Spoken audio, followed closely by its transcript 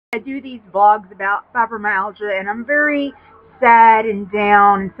I do these vlogs about fibromyalgia, and I'm very sad and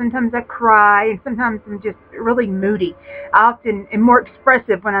down, and sometimes I cry, and sometimes I'm just really moody. I often am more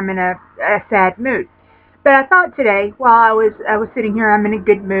expressive when I'm in a sad mood. But I thought today, while I was sitting here, I'm in a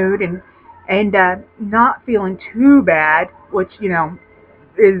good mood and not feeling too bad, which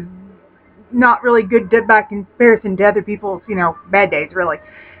is not really good by comparison to other people's bad days, really.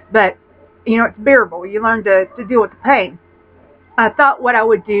 But it's bearable. You learn to deal with the pain. I thought what I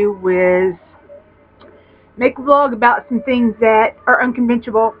would do was make a vlog about some things that are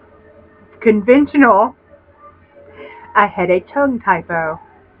unconventional. Conventional. I had a tongue typo.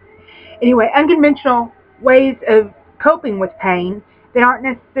 Anyway, unconventional ways of coping with pain that aren't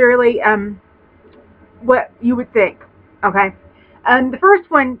necessarily what you would think. Okay. The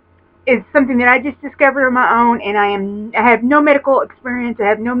first one is something that I just discovered on my own, and I have no medical experience. I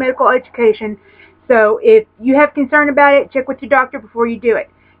have no medical education. So if you have concern about it, check with your doctor before you do it.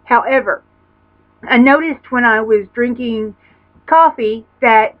 However, I noticed when I was drinking coffee,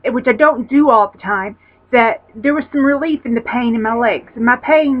 which I don't do all the time, that there was some relief in the pain in my legs. And my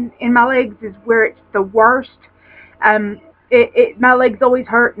pain in my legs is where it's the worst. My legs always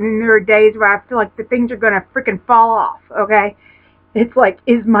hurt, and there are days where I feel like the things are going to freaking fall off, okay? It's like,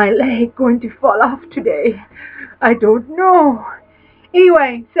 is my leg going to fall off today? I don't know.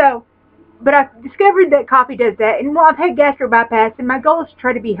 Anyway, but I've discovered that coffee does that, and I've had gastro bypass, and my goal is to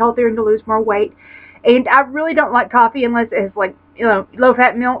try to be healthier and to lose more weight. And I really don't like coffee unless it has, like,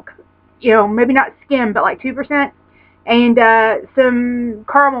 low-fat milk, maybe not skim, but like 2%, and some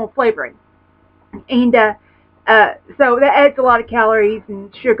caramel flavoring. And so that adds a lot of calories and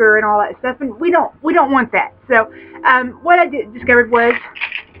sugar and all that stuff, and we don't want that. So what I discovered was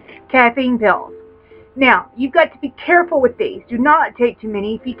caffeine pills. Now, you've got to be careful with these. Do not take too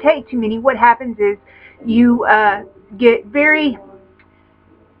many. If you take too many, what happens is you get very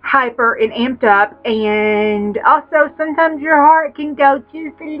hyper and amped up, and also sometimes your heart can go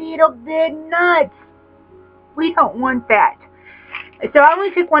just a little bit nuts. We don't want that. So I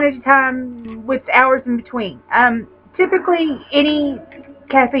only take one at a time with hours in between. Typically, any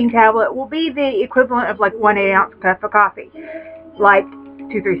caffeine tablet will be the equivalent of like 1 8-ounce cup of coffee. Like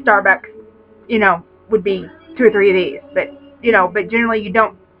 2-3 Starbucks, would be 2 or 3 of these. But generally you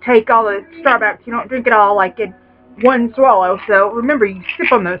don't take all the Starbucks. You don't drink it all like in one swallow. So remember, you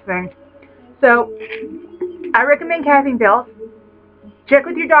sip on those things. So I recommend caffeine pills. Check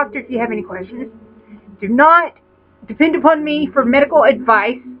with your doctor if you have any questions. Do not depend upon me for medical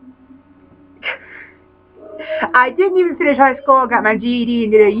advice. I didn't even finish high school. I got my GED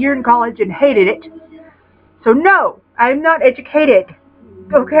and did a year in college and hated it. So no, I'm not educated.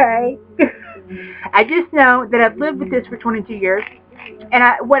 Okay? I just know that I've lived with this for 22 years,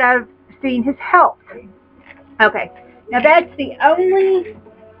 and what I've seen has helped. Okay, now that's the only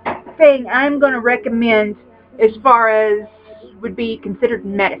thing I'm going to recommend as far as would be considered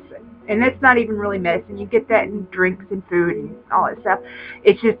medicine. And that's not even really medicine. You get that in drinks and food and all that stuff.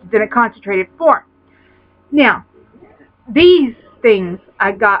 It's just in a concentrated form. Now, these things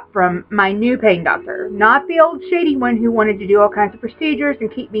I got from my new pain doctor, not the old shady one who wanted to do all kinds of procedures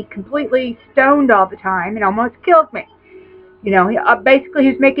and keep me completely stoned all the time and almost killed me. Basically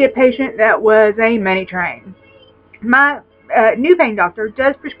he was making a patient that was a money train. My new pain doctor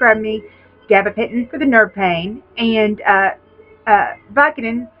does prescribe me gabapentin for the nerve pain and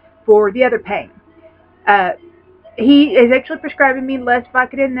Vicodin for the other pain. He is actually prescribing me less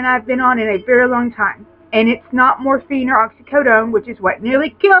Vicodin than I've been on in a very long time. And it's not morphine or oxycodone, which is what nearly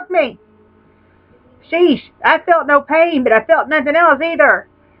killed me. Sheesh, I felt no pain, but I felt nothing else either.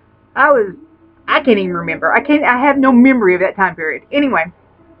 I can't even remember. I have no memory of that time period. Anyway,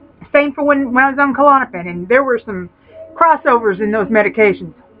 same for when I was on Klonopin, and there were some crossovers in those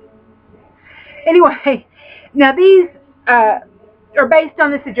medications. Anyway, now these are based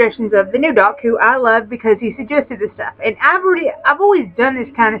on the suggestions of the new doc, who I love because he suggested this stuff. And I've always done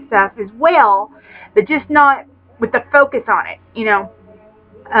this kind of stuff as well, but just not with the focus on it,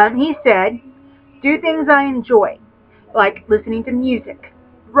 He said, do things I enjoy, like listening to music,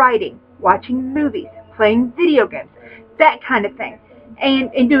 writing, watching movies, playing video games, that kind of thing.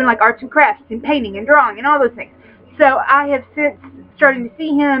 And doing like arts and crafts and painting and drawing and all those things. So I have since started to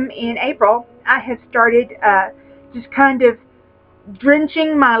see him in April. I have started just kind of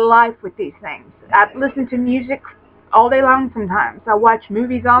drenching my life with these things. I listen to music all day long sometimes. I watch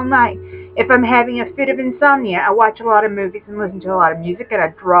movies all night. If I'm having a fit of insomnia, I watch a lot of movies and listen to a lot of music, and I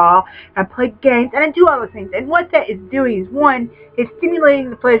draw, and I play games, and I do all those things. And what that is doing is, one, it's stimulating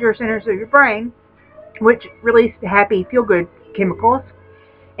the pleasure centers of your brain, which release the happy, feel-good chemicals.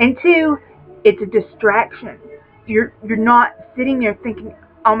 And two, it's a distraction. You're not sitting there thinking,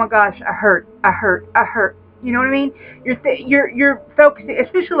 oh my gosh, I hurt, I hurt, I hurt. You know what I mean? You're focusing,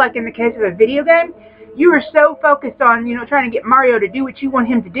 especially like in the case of a video game. You are so focused on, trying to get Mario to do what you want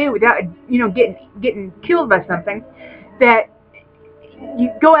him to do without, getting killed by something, that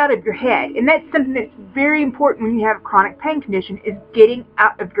you go out of your head. And that's something that's very important when you have a chronic pain condition, is getting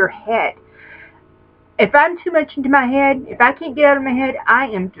out of your head. If I'm too much into my head, if I can't get out of my head, I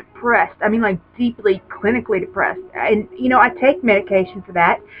am depressed. I mean, like, deeply, clinically depressed. And, I take medication for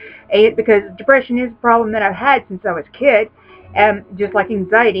that, because depression is a problem that I've had since I was a kid, just like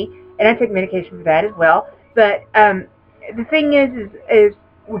anxiety, and I take medication for that as well. But the thing is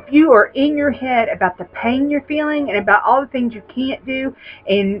if you are in your head about the pain you're feeling and about all the things you can't do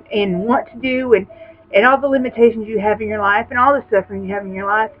and want to do, and all the limitations you have in your life and all the suffering you have in your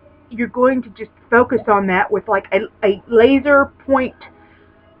life, you're going to just focus on that with like a laser point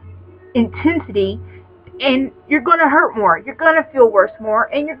intensity, and you're going to hurt more, you're going to feel worse more,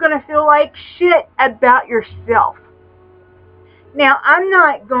 and you're going to feel like shit about yourself. Now, I'm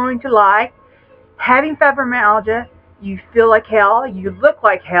not going to lie, having fibromyalgia, you feel like hell, you look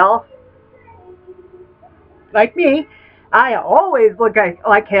like hell. Like me, I always look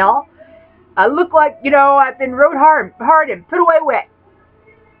like hell. I look like, I've been rode hard and put away wet.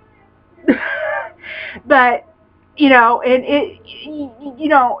 But, and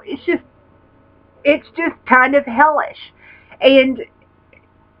it's just kind of hellish. And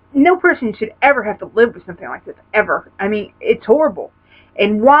no person should ever have to live with something like this, ever. I mean, it's horrible.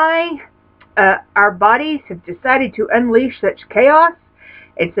 And why our bodies have decided to unleash such chaos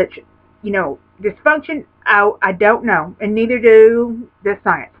and such, dysfunction, I don't know. And neither do the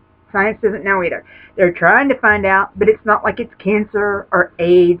science. Science doesn't know either. They're trying to find out, but it's not like it's cancer or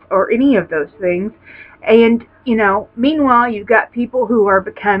AIDS or any of those things. And, meanwhile, you've got people who are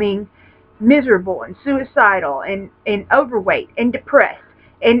becoming miserable and suicidal and overweight and depressed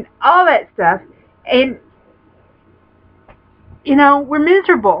and all that stuff. And, we're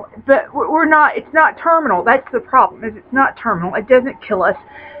miserable, but we're not, it's not terminal. That's the problem, is it's not terminal. It doesn't kill us.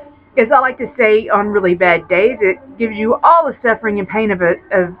 As I like to say, on really bad days, it gives you all the suffering and pain of a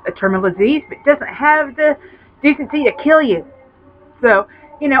terminal disease, but doesn't have the decency to kill you. So,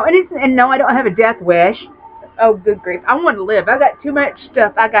 and no, I don't have a death wish. Oh, good grief. I want to live. I got too much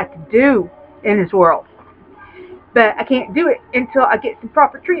stuff I got to do in this world. But I can't do it until I get some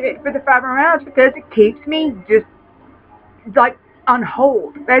proper treatment for the fibromyalgia, because it keeps me just, like, on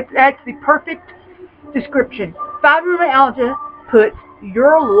hold. That's the perfect description. Fibromyalgia puts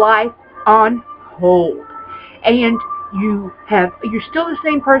your life on hold, and you're still the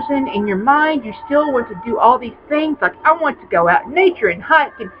same person in your mind. You still want to do all these things, like, I want to go out in nature and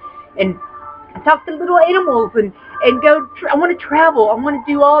hike and talk to little animals and go. I want to travel. I want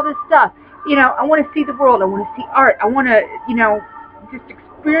to do all this stuff. I want to see the world. I want to see art. I want to, just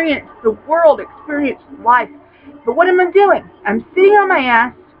experience the world, experience life. But what am I doing? I'm sitting on my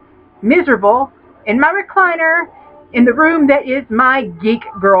ass, miserable, in my recliner, in the room that is my geek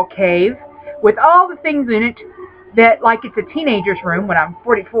girl cave, with all the things in it that, like, it's a teenager's room when I'm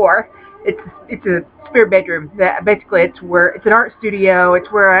 44. It's a spare bedroom. Basically, it's an art studio. It's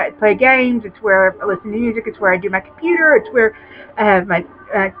where I play games. It's where I listen to music. It's where I do my computer. It's where I have my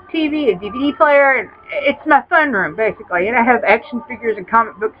TV, a DVD player, and it's my fun room, basically. And I have action figures and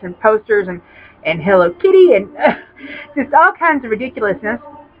comic books and posters and Hello Kitty and just all kinds of ridiculousness.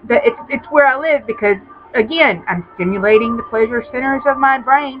 But it's where I live, because, again, I'm stimulating the pleasure centers of my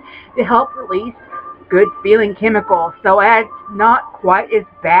brain to help release good feeling chemicals, so it's not quite as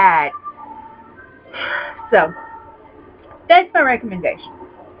bad. So, that's my recommendation.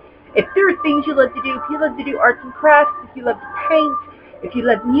 If there are things you love to do, if you love to do arts and crafts, if you love to paint, if you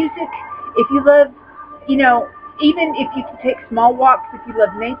love music, if you love, even if you can take small walks, if you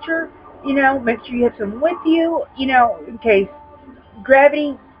love nature, make sure you have some with you, in case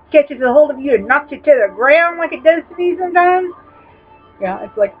gravity catches a hold of you and knocks you to the ground like it does to me sometimes. Yeah,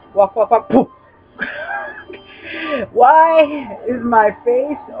 it's like walk, walk, walk, poof. Why is my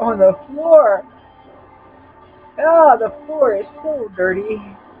face on the floor? Oh, the floor is so dirty.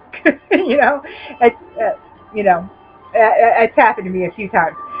 It's, it's happened to me a few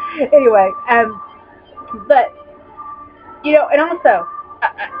times. Anyway, but, and also,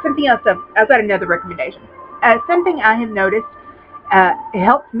 something else, I've got another recommendation. Something I have noticed, it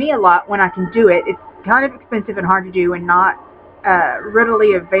helps me a lot when I can do it. It's kind of expensive and hard to do, and not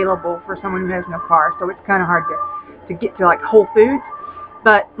readily available for someone who has no car, so it's kind of hard to get to, like, Whole Foods.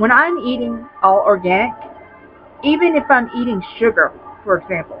 But when I'm eating all organic, even if I'm eating sugar, for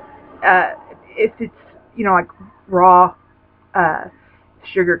example, if it's, like raw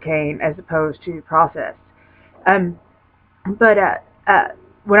sugar cane as opposed to processed, but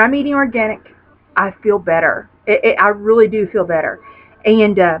when I'm eating organic, I feel better. I really do feel better.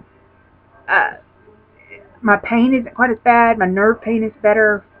 And uh, my pain isn't quite as bad. My nerve pain is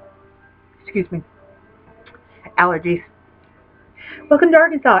better. Excuse me. Allergies. Welcome to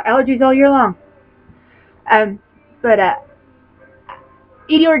Arkansas. Allergies all year long. Um, but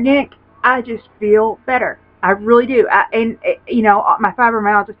eating organic, I just feel better. I really do. And you know, my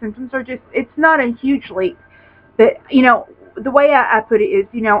fibromyalgia symptoms are just—it's not a huge leap. But you know, the way I put it is,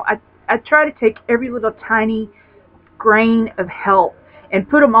 you know, I try to take every little tiny grain of health and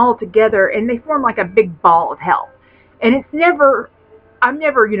put them all together, and they form like a big ball of health. And it's never, I'm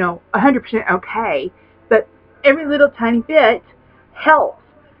never, you know, 100% okay, but every little tiny bit helps.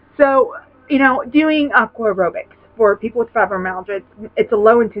 So, you know, doing aqua aerobics for people with fibromyalgia, it's a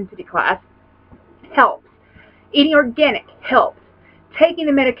low intensity class, helps. Eating organic helps. Taking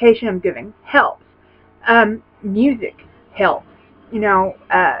the medication I'm giving helps. Music helps. You know,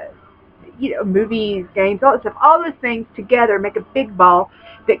 movies, games, all that stuff. All those things together make a big ball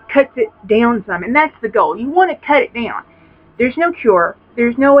that cuts it down some, and that's the goal. You want to cut it down. There's no cure.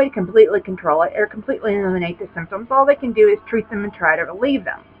 There's no way to completely control it or completely eliminate the symptoms. All they can do is treat them and try to relieve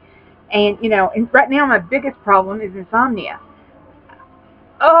them. And, you know, and right now my biggest problem is insomnia.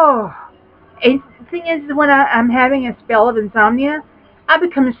 Oh, and the thing is, when I'm having a spell of insomnia, I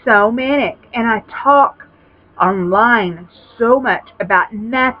become so manic, and I talk online so much about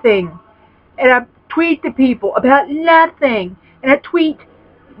nothing. And I tweet to people about nothing. And I tweet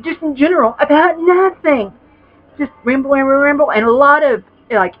just in general about nothing. Just ramble, ramble, ramble, and a lot of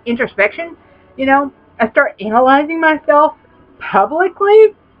like introspection. You know, I start analyzing myself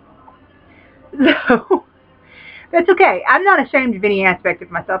publicly. So that's okay. I'm not ashamed of any aspect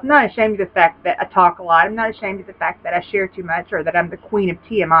of myself. I'm not ashamed of the fact that I talk a lot. I'm not ashamed of the fact that I share too much or that I'm the queen of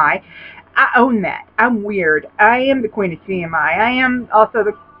TMI. I own that. I'm weird. I am the queen of TMI. I am also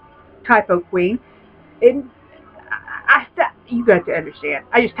the typo queen. And you got to understand.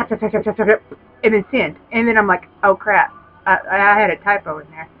 I just tap, and then send. And then I'm like, oh crap. I had a typo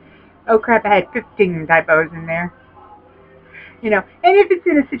in there. Oh crap, I had 15 typos in there. You know, and if it's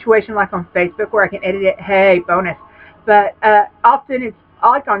in a situation like on Facebook where I can edit it, hey, bonus. But often it's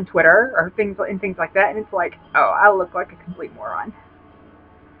like on Twitter or things like that, and it's like, oh, I look like a complete moron.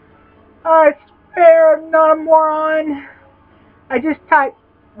 I swear I'm not a moron. I just type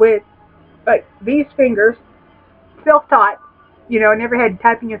with like these fingers, self-taught. You know, I never had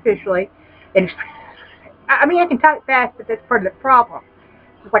typing officially, and I mean I can type fast, but that's part of the problem.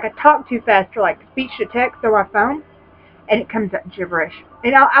 It's like I talk too fast for like speech to text on my phone, and it comes out gibberish.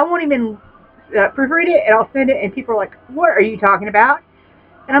 And I won't even proofread it, and I'll send it, and people are like, what are you talking about?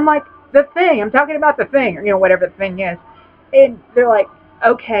 And I'm like, the thing. I'm talking about the thing, or, you know, whatever the thing is. And they're like,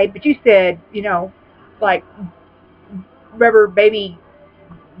 okay, but you said, you know, like, rubber baby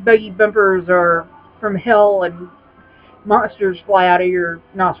buggy bumpers are from hell and monsters fly out of your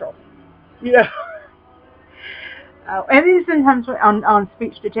nostrils. You know? And then sometimes on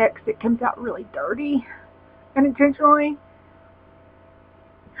speech to text, it comes out really dirty unintentionally.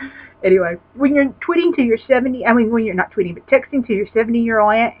 Anyway, when you're tweeting to your when you're not tweeting, but texting to your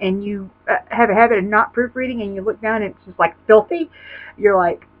 70-year-old aunt, and you have a habit of not proofreading, and you look down and it's just like filthy, you're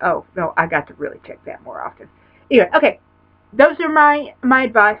like, oh, no, I got to really check that more often. Anyway, okay, those are my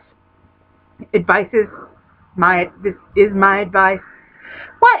advice. This is my advice.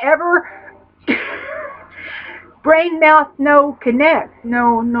 Whatever. Brain, mouth, no connect.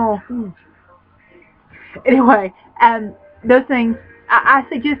 No. Anyway, those things, I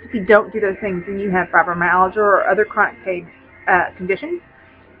suggest if you don't do those things and you have fibromyalgia or other chronic pain conditions,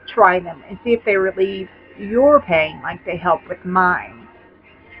 try them and see if they relieve your pain like they help with mine.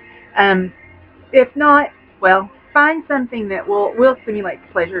 If not, well, find something that will stimulate the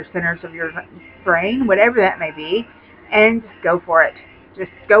pleasure centers of your brain, whatever that may be, and just go for it.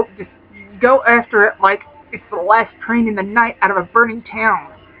 Just go after it like it's the last train in the night out of a burning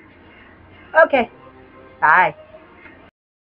town. Okay, bye.